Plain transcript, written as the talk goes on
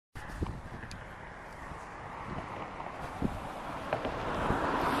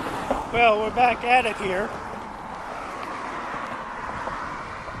Well, we're back at it here.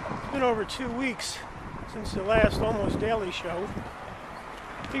 It's been over 2 weeks since the last Almost Daily Show.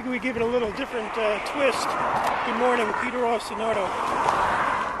 I figured we'd give it a little different twist. Good morning, Peter Austinotto.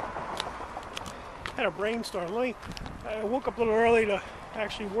 Had a brainstorm. I woke up a little early to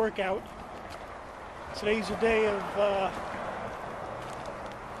actually work out. Today's the day of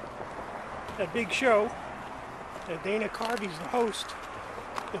that big show that Dana Carvey's the host.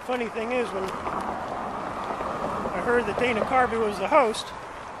 The funny thing is, when I heard that Dana Carvey was the host,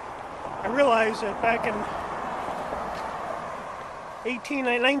 I realized that back in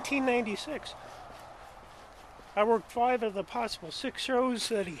 1996, I worked 5 of the possible 6 shows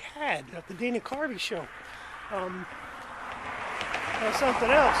that he had at the Dana Carvey show. That's something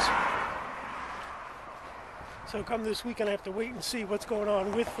else. So come this weekend, I have to wait and see what's going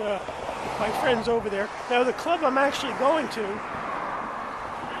on with my friends over there. Now, the club I'm actually going to,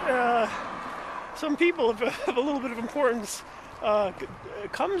 some people of a little bit of importance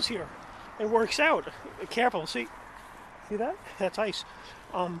comes here and works out. Careful, see that? That's ice.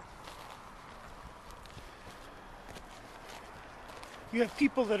 You have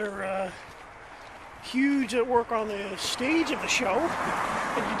people that are huge that work on the stage of the show,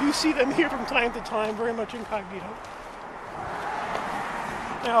 and you do see them here from time to time, very much incognito.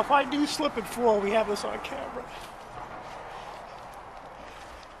 Now, if I do slip and fall, we have this on camera.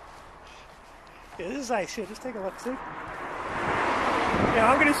 Yeah, this is ice here. Just take a look, see? Now,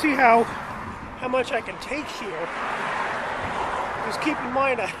 I'm going to see how much I can take here. Just keep in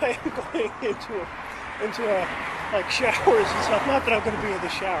mind, I am going into like showers and stuff. Not that I'm going to be in the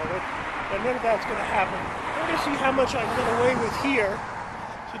shower, but none of that's going to happen. I'm going to see how much I can get away with here.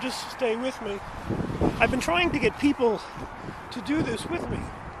 So just stay with me. I've been trying to get people to do this with me,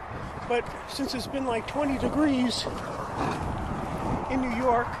 but since it's been like 20 degrees in New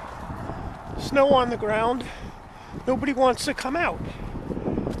York, snow on the ground, nobody wants to come out.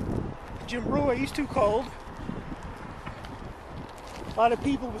 Jim Brewer, he's too cold. A lot of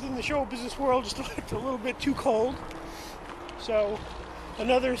people within the show business world just looked a little bit too cold. So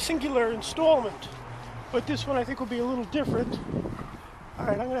another singular installment, but this one I think will be a little different. All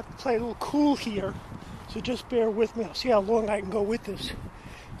right, I'm gonna have to play a little cool here, so just bear with me. I'll see how long I can go with this.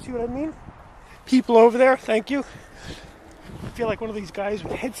 See what I mean? People over there, thank you. I feel like one of these guys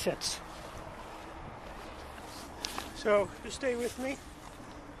with headsets. So just stay with me.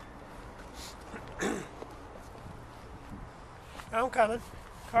 I'm coming.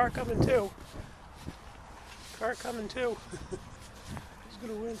 Car coming too. Car coming too. Who's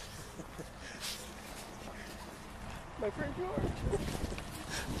gonna win? My friend George.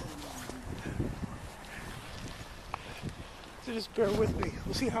 So just bear with me.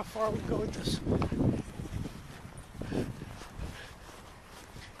 We'll see how far we go with this.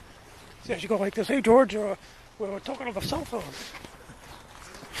 See, I should go like this. Hey George, we're talking on the cell phone.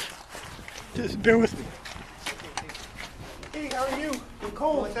 Just bear with me. Hey, how are you? I'm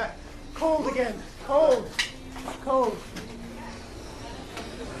cold. What's that? Cold again. Cold. Cold.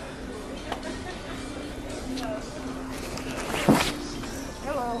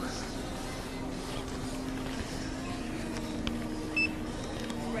 Hello.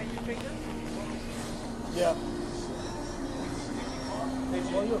 Yeah.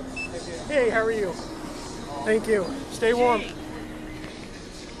 Hey, how are you? Thank you. Stay warm.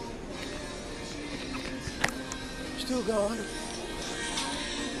 Still going.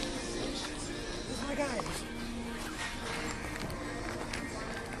 Where's my guys?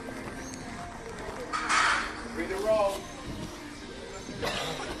 Ready to roll.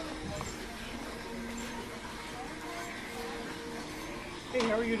 Hey,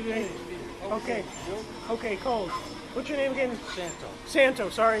 how are you today? Okay. Okay, cold. What's your name again? Santo. Santo,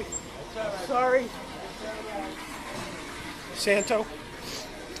 sorry. That's all right. Sorry. Santo.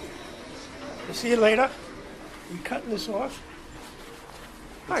 I'll see you later. We cutting this off?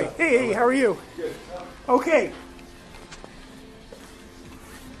 Hi. Hey, how are you? Good. Okay.